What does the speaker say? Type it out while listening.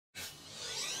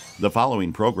The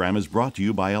following program is brought to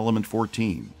you by Element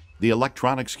 14, the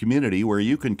electronics community where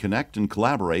you can connect and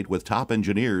collaborate with top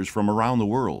engineers from around the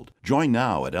world. Join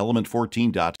now at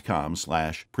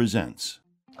element14.com/presents.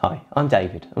 Hi, I'm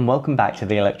David, and welcome back to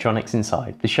The Electronics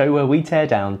Inside, the show where we tear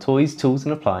down toys, tools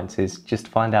and appliances just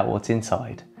to find out what's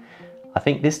inside. I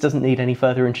think this doesn't need any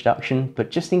further introduction,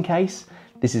 but just in case,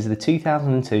 this is the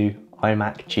 2002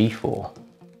 iMac G4.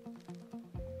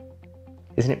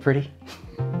 Isn't it pretty?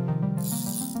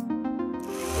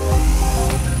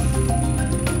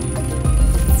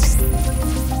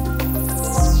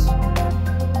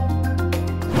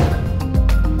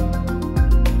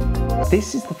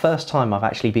 This is the first time I've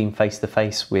actually been face to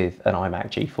face with an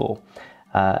iMac G4.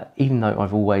 Even though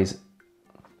I've always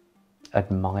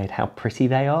admired how pretty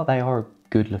they are a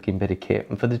good looking bit of kit.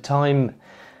 And for the time,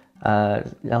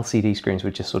 LCD screens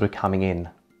were just sort of coming in.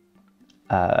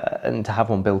 And to have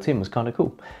one built in was kind of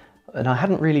cool. And I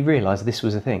hadn't really realised this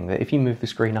was a thing, that if you move the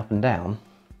screen up and down,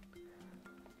 it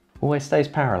always stays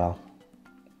parallel.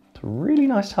 It's a really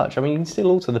nice touch. I mean, you can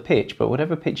still alter the pitch, but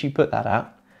whatever pitch you put that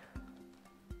at,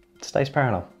 it stays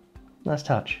parallel. Nice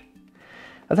touch.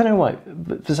 I don't know why,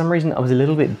 but for some reason I was a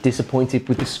little bit disappointed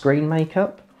with the screen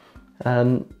makeup.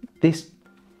 This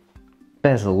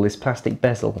bezel, this plastic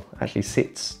bezel, actually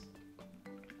sits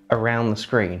around the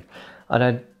screen. And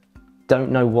I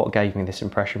don't know what gave me this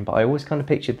impression, but I always kind of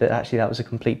pictured that actually that was a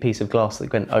complete piece of glass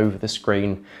that went over the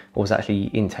screen or was actually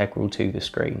integral to the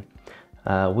screen.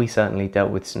 We certainly dealt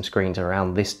with some screens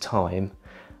around this time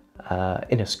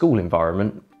in a school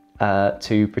environment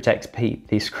to protect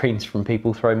these screens from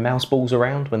people throwing mouse balls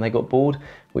around when they got bored,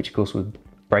 which of course was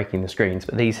breaking the screens.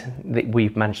 But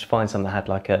we've managed to find some that had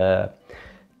like a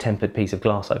tempered piece of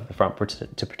glass over the front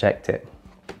to protect it.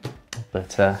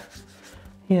 But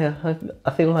yeah,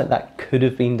 I feel like that could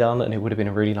have been done and it would have been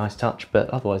a really nice touch, but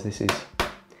otherwise this is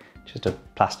just a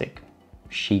plastic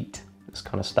sheet that's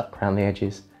kind of stuck around the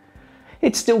edges.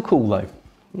 It's still cool though,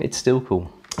 it's still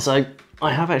cool. So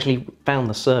I have actually found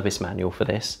the service manual for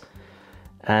this,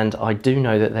 and I do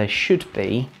know that there should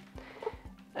be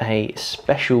a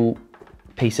special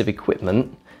piece of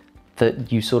equipment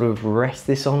that you sort of rest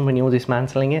this on when you're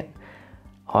dismantling it.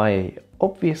 I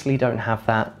obviously don't have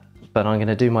that, but I'm going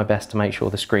to do my best to make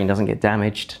sure the screen doesn't get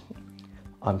damaged.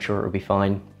 I'm sure it'll be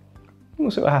fine.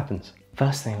 We'll see what happens.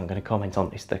 First thing I'm going to comment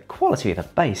on is the quality of the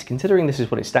base, considering this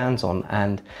is what it stands on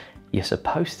and you're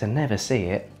supposed to never see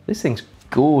it. This thing's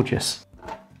gorgeous.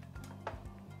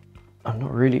 I'm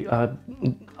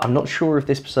not sure if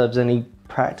this serves any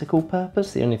practical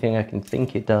purpose. The only thing I can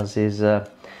think it does is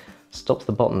stops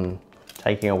the bottom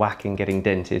taking a whack and getting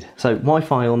dented. So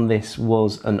Wi-Fi on this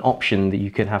was an option that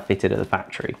you could have fitted at the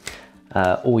factory,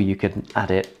 or you could add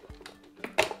it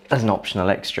as an optional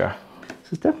extra. So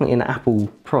it's definitely an Apple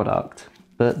product,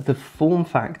 but the form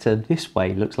factor this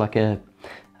way looks like a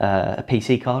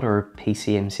PC card or a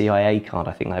PCMCIA card,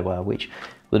 I think they were, which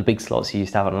were the big slots you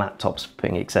used to have on laptops for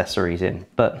putting accessories in.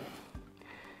 But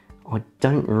I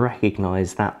don't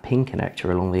recognise that pin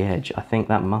connector along the edge. I think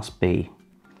that must be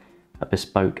a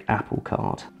bespoke Apple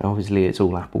card. Obviously it's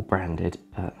all Apple branded,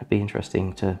 but it'd be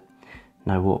interesting to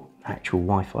know what actual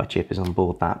Wi-Fi chip is on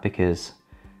board that, because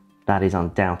that is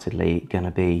undoubtedly going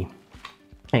to be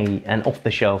an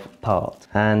off-the-shelf part.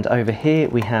 And over here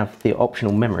we have the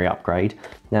optional memory upgrade.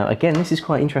 Now again, this is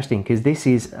quite interesting because this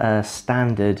is a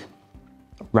standard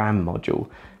RAM module,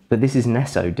 but this is an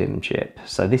SO-DIMM chip.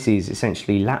 So this is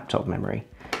essentially laptop memory.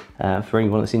 For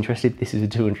anyone that's interested, this is a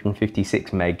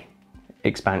 256 meg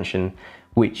expansion,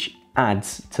 which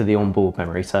adds to the onboard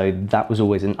memory. So that was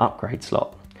always an upgrade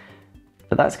slot.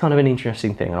 But that's kind of an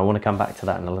interesting thing. I want to come back to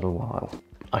that in a little while.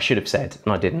 I should have said,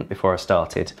 and I didn't before I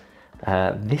started,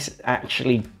 this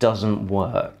actually doesn't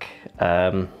work.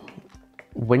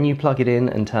 When you plug it in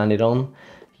and turn it on,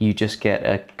 you just get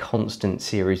a constant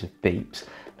series of beeps.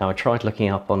 Now I tried looking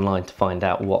up online to find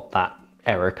out what that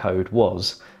error code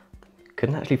was.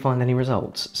 Couldn't actually find any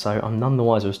results, so I'm none the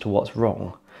wiser as to what's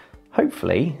wrong.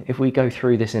 Hopefully, if we go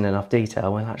through this in enough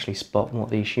detail, we'll actually spot what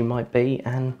the issue might be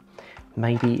and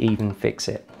maybe even fix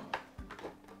it.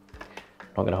 I'm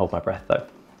not going to hold my breath though.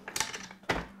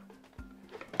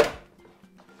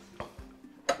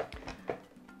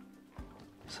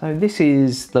 So this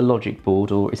is the logic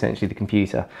board, or essentially the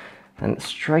computer, and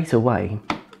straight away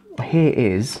here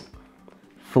is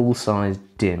full-size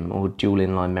DIMM or dual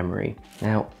inline memory.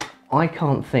 Now I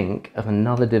can't think of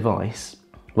another device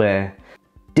where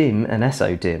DIMM and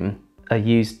SO-DIMM are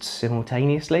used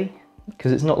simultaneously,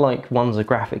 because it's not like one's a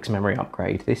graphics memory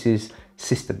upgrade. This is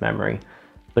system memory,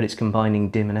 but it's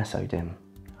combining DIMM and SO-DIMM,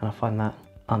 and I find that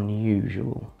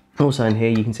unusual. Also in here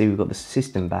you can see we've got the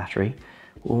system battery.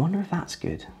 Well, I wonder if that's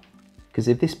good. because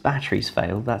if this battery's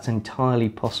failed, that's entirely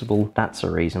possible. That's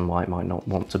a reason why it might not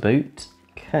want to boot.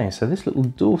 Okay, so this little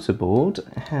daughter board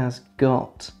has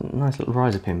got a nice little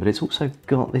riser pin, but it's also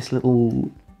got this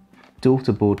little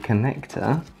daughter board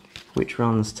connector, which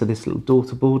runs to this little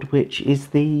daughter board, which is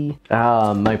the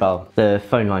the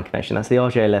phone line connection. That's the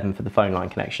RJ11 for the phone line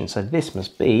connection. So this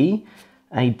must be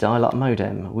a dial-up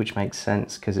modem, which makes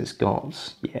sense because it's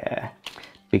got, yeah,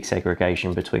 big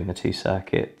segregation between the two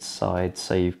circuit sides.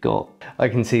 So you've got, I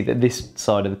can see that this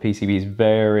side of the PCB is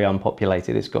very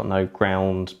unpopulated. It's got no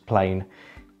ground plane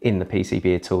in the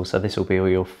PCB at all. So this will be all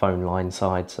your phone line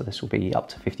side. So this will be up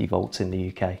to 50 volts in the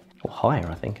UK, or higher,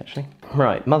 I think, actually.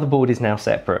 Right, motherboard is now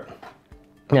separate.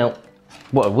 Now,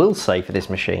 what I will say for this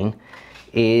machine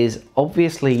is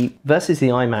obviously versus the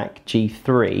iMac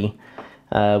G3,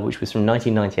 which was from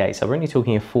 1998, so we're only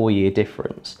talking a 4-year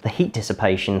difference. The heat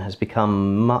dissipation has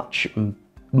become much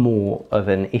more of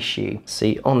an issue.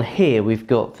 See, on here we've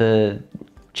got the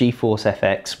GeForce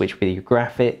FX, which with your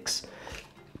graphics.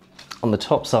 On the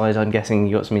top side, I'm guessing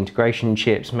you've got some integration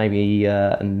chips, maybe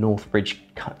a Northbridge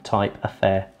type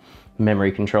affair.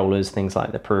 Memory controllers, things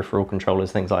like the peripheral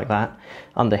controllers, things like that.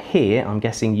 Under here, I'm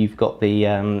guessing you've got the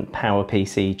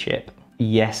PowerPC chip.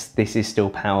 Yes, this is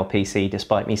still PowerPC,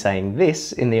 despite me saying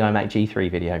this in the iMac G3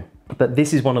 video. But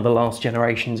this is one of the last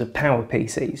generations of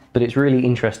PowerPCs. But it's really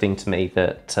interesting to me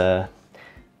that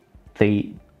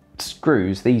the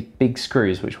screws, these big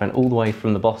screws, which went all the way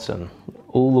from the bottom,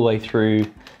 all the way through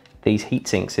these heat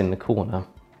sinks in the corner,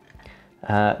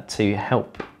 to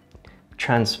help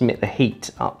transmit the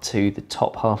heat up to the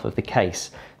top half of the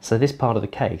case. So this part of the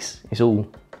case is all,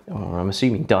 I'm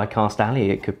assuming, die-cast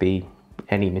alley. It could be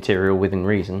any material within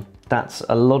reason. That's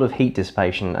a lot of heat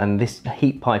dissipation, and this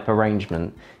heat pipe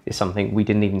arrangement is something we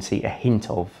didn't even see a hint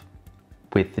of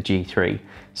with the G3.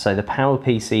 So the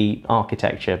PowerPC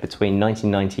architecture between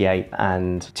 1998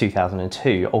 and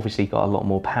 2002 obviously got a lot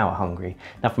more power hungry.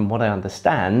 Now, from what I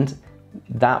understand,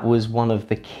 that was one of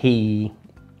the key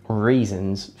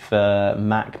reasons for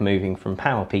Mac moving from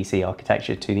PowerPC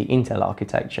architecture to the Intel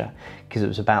architecture, because it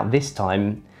was about this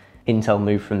time Intel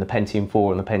moved from the Pentium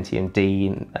 4 and the Pentium D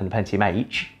and the Pentium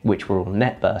H, which were all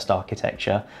NetBurst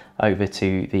architecture, over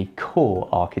to the Core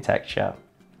architecture,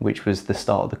 which was the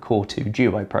start of the Core 2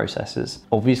 Duo processors.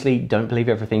 Obviously, don't believe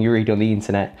everything you read on the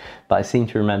internet, but I seem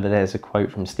to remember there's a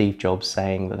quote from Steve Jobs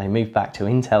saying that they moved back to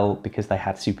Intel because they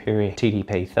had superior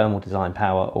TDP, thermal design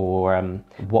power, or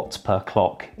watts per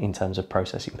clock in terms of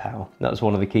processing power. That was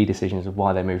one of the key decisions of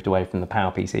why they moved away from the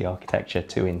PowerPC architecture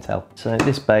to Intel. So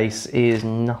this base is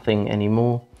nothing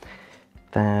anymore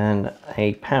than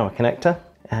a power connector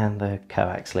and the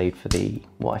coax lead for the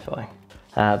Wi-Fi.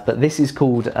 But this is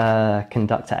called a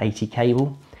conductor 80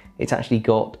 cable. It's actually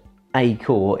got a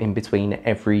core in between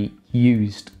every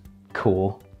used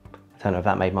core. I don't know if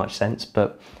that made much sense,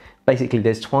 but basically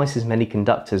there's twice as many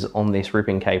conductors on this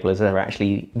ribbon cable as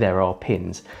there are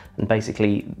pins. And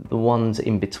basically the ones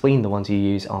in between the ones you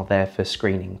use are there for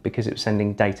screening. Because it was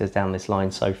sending data down this line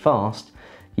so fast,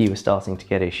 you were starting to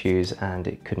get issues and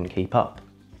it couldn't keep up.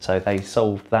 So they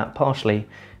solved that partially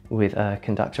with a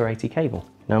conductor 80 cable.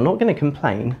 Now, I'm not going to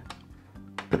complain,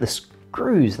 but the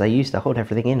screws they used to hold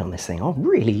everything in on this thing are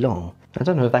really long. I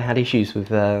don't know if they had issues with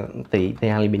the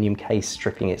aluminium case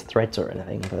stripping its threads or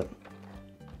anything, but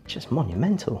it's just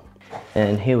monumental.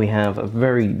 And here we have a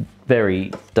very,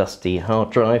 very dusty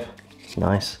hard drive,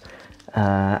 nice,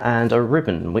 and a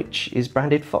ribbon which is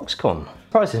branded Foxconn.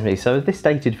 Surprises me, so this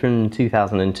dated from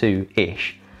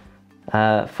 2002-ish.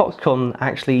 Foxconn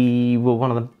actually were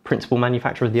one of the principal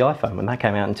manufacturers of the iPhone when that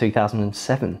came out in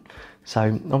 2007.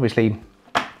 So obviously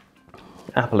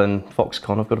Apple and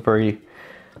Foxconn have got a very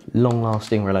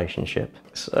long-lasting relationship.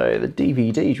 So the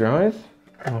DVD drive,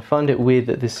 I find it weird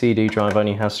that the CD drive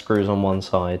only has screws on one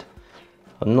side.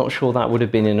 I'm not sure that would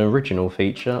have been an original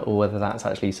feature or whether that's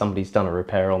actually somebody's done a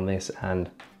repair on this and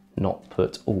not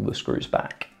put all the screws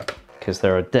back, because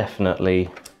there are definitely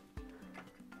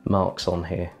marks on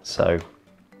here, so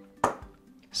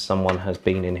someone has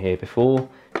been in here before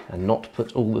and not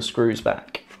put all the screws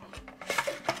back.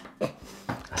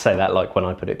 I say that like when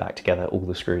I put it back together, all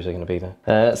the screws are going to be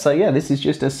there. So yeah, this is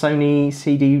just a Sony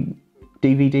CD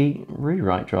DVD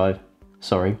rewrite drive.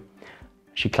 Sorry, I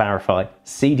should clarify,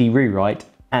 CD rewrite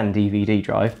and DVD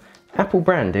drive. Apple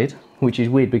branded, which is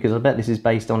weird because I bet this is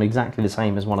based on exactly the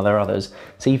same as one of their others.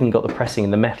 It's even got the pressing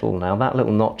in the metal now. That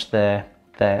little notch there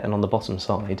and on the bottom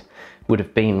side would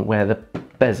have been where the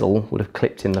bezel would have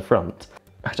clipped in the front.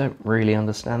 I don't really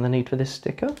understand the need for this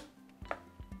sticker.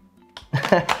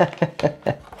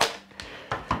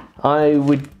 I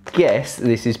would guess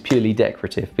this is purely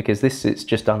decorative because this sits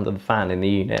just under the fan in the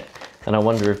unit, And I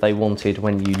wonder if they wanted,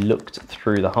 when you looked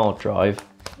through the hard drive,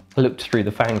 looked through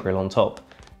the fan grill on top,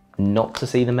 not to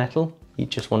see the metal, you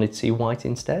just wanted to see white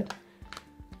instead.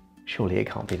 Surely it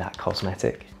can't be that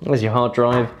cosmetic. There's your hard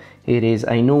drive. It is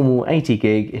a normal 80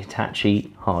 gig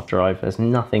Hitachi hard drive. There's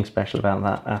nothing special about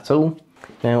that at all.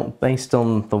 Now, based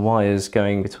on the wires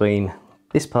going between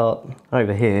this part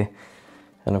over here,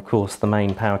 and of course the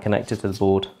main power connector to the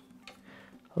board,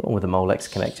 along with the Molex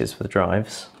connectors for the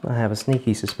drives, I have a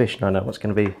sneaky suspicion I know what's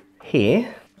going to be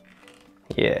here.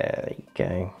 Yeah, there you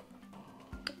go.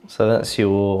 So that's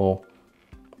your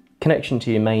connection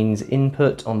to your mains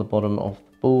input on the bottom of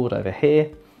the board over here.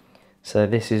 So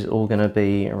this is all going to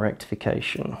be a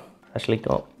rectification. Actually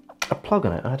got a plug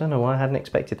on it. I don't know why I hadn't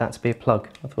expected that to be a plug.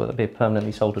 I thought that'd be a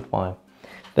permanently soldered wire.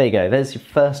 There you go, there's your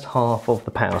first half of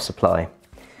the power supply.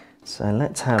 So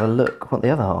let's have a look what the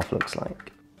other half looks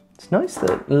like. It's nice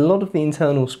that a lot of the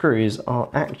internal screws are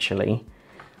actually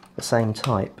the same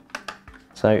type.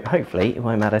 So hopefully it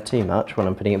won't matter too much when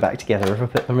I'm putting it back together if I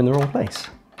put them in the wrong place.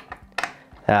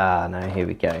 Ah, no, here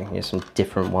we go. Here's some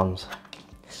different ones.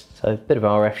 So a bit of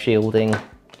RF shielding.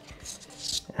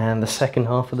 And the second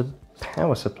half of the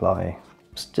power supply.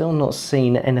 Still not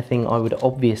seen anything I would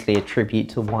obviously attribute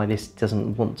to why this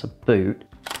doesn't want to boot.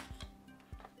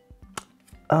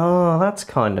 Oh, that's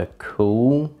kind of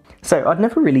cool. So I'd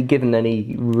never really given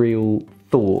any real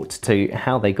thought to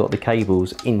how they got the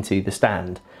cables into the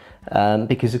stand.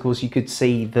 Because of course you could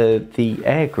see the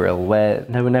air grill where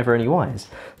there were never any wires.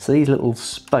 So these little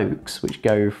spokes which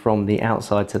go from the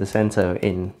outside to the center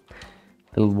in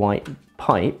little white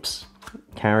pipes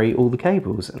carry all the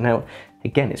cables. Now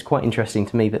again, it's quite interesting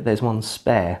to me that there's one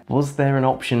spare. Was there an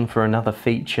option for another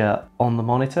feature on the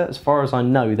monitor? As far as I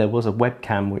know, there was a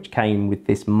webcam which came with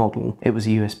this model. It was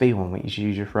a USB one which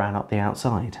you just ran up the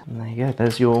outside. And there you go,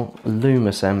 there's your loom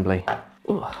assembly.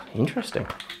 Ooh, interesting.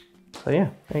 So yeah,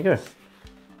 there you go.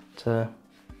 It's a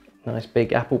nice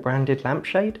big Apple branded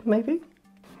lampshade, maybe?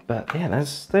 But yeah,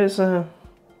 there's a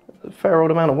fair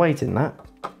old amount of weight in that.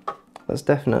 That's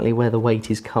definitely where the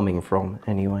weight is coming from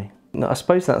anyway. Now, I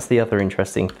suppose that's the other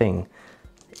interesting thing.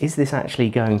 Is this actually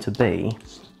going to be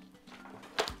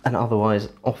an otherwise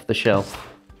off-the-shelf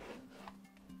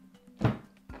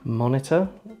monitor?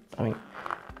 I mean,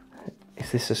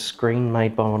 is this a screen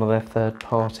made by one of their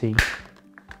third-party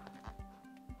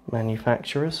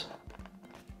manufacturers?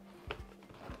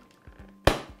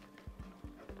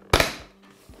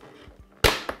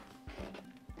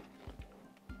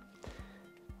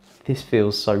 This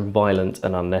feels so violent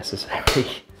and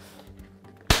unnecessary.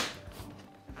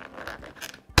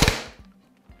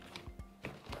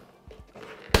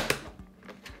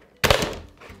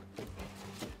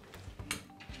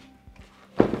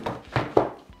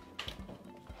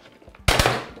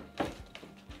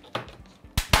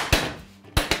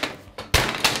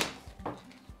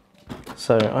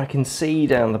 So I can see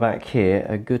down the back here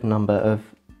a good number of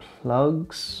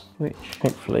plugs, which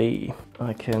hopefully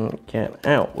I can get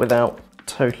out without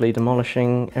totally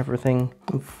demolishing everything.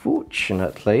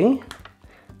 Unfortunately,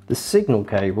 the signal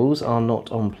cables are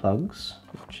not on plugs,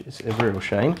 which is a real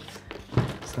shame.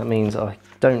 So that means I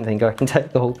don't think I can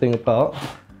take the whole thing apart.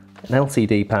 An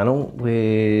LCD panel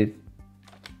with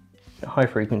high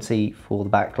frequency for the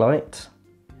backlight.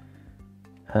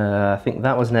 I think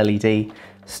that was an LED.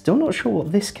 Still not sure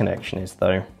what this connection is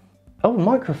though. Oh,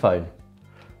 microphone.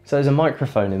 So there's a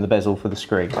microphone in the bezel for the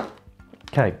screen.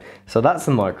 Okay, so that's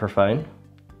the microphone.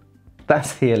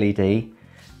 That's the LED.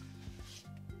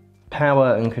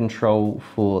 Power and control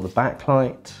for the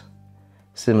backlight.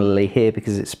 Similarly here,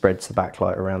 because it spreads the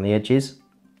backlight around the edges.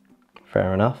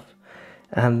 Fair enough.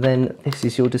 And then this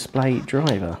is your display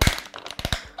driver.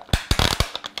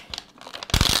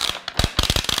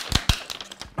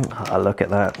 Oh, look at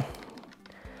that.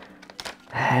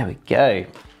 There we go.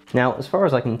 Now, as far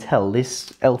as I can tell,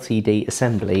 this LCD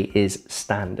assembly is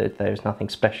standard. There's nothing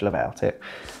special about it.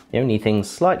 The only thing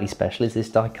slightly special is this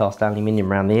die-cast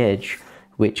aluminium around the edge,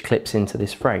 which clips into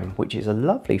this frame, which is a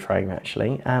lovely frame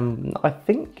actually. I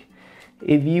think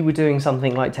if you were doing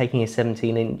something like taking a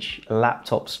 17-inch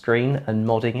laptop screen and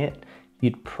modding it,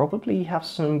 you'd probably have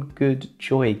some good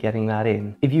joy getting that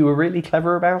in. If you were really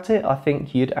clever about it, I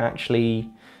think you'd actually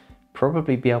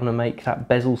probably be able to make that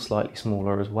bezel slightly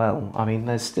smaller as well. I mean,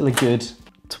 there's still a good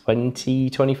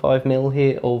 20-25 mil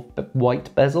here of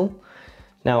white bezel.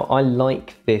 Now, I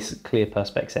like this clear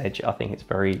Perspex edge. I think it's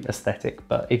very aesthetic,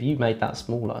 but if you made that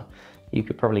smaller, you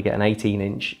could probably get an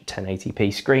 18-inch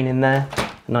 1080p screen in there,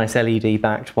 a nice LED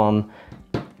backed one.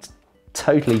 It's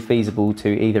totally feasible to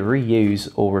either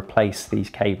reuse or replace these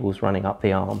cables running up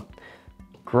the arm.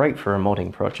 Great for a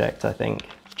modding project, I think.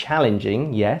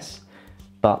 Challenging, yes,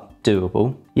 but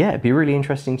doable. Yeah, it'd be really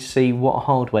interesting to see what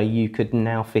hardware you could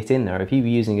now fit in there. If you were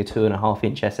using a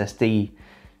 2.5-inch SSD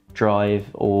drive,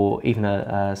 or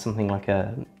even something like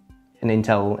an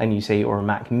Intel NUC or a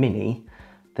Mac Mini,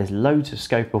 there's loads of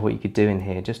scope of what you could do in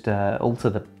here. Just alter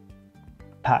the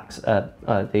packs,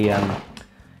 the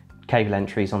cable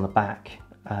entries on the back,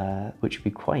 which would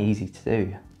be quite easy to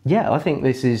do. Yeah, I think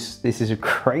this is a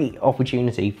great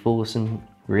opportunity for some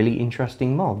really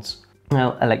interesting mods.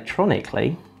 Now,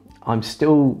 electronically, I'm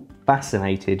still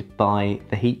fascinated by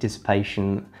the heat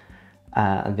dissipation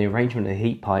and the arrangement of the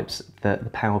heat pipes that the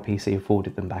PowerPC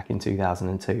afforded them back in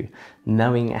 2002.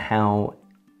 Knowing how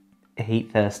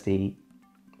heat thirsty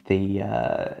the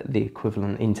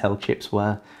equivalent Intel chips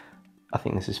were, I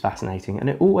think this is fascinating. And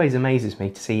it always amazes me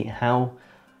to see how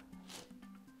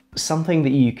something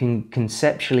that you can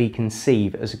conceptually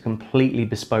conceive as a completely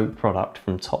bespoke product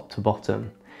from top to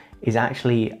bottom is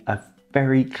actually a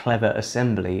very clever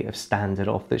assembly of standard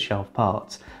off-the-shelf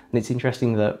parts. And it's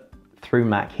interesting that through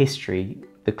Mac history,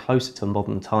 the closer to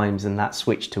modern times and that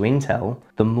switch to Intel,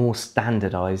 the more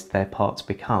standardized their parts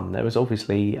become. There was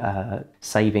obviously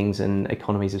savings and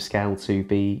economies of scale to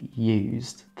be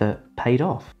used that paid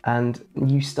off. And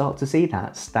you start to see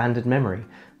that standard memory,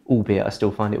 albeit I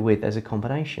still find it weird there's a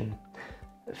combination.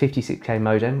 56K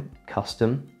modem,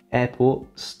 custom. Airport,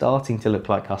 starting to look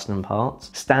like custom parts.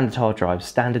 Standard hard drive,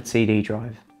 standard CD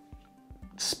drive.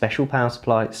 Special power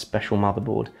supply, special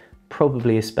motherboard.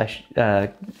 Probably a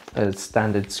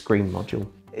standard screen module.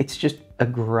 It's just a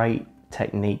great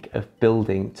technique of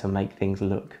building to make things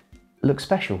look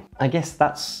special. I guess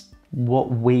that's what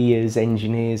we as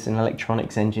engineers and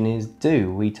electronics engineers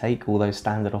do. We take all those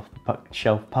standard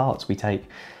off-the-shelf parts. We take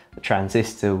a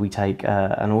transistor, we take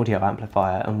an audio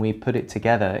amplifier, and we put it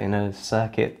together in a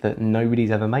circuit that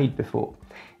nobody's ever made before.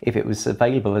 If it was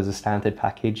available as a standard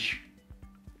package,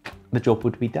 the job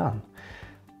would be done.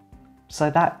 So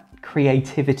that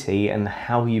creativity and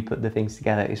how you put the things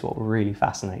together is what really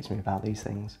fascinates me about these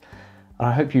things. And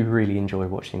I hope you really enjoy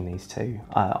watching these too.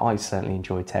 I certainly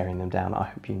enjoy tearing them down. I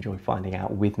hope you enjoy finding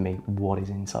out with me what is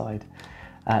inside.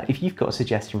 If you've got a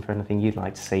suggestion for anything you'd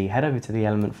like to see, head over to the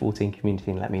Element 14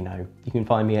 community and let me know. You can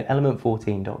find me at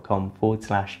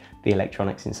element14.com/the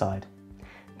electronics inside.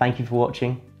 Thank you for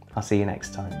watching. I'll see you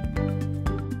next time.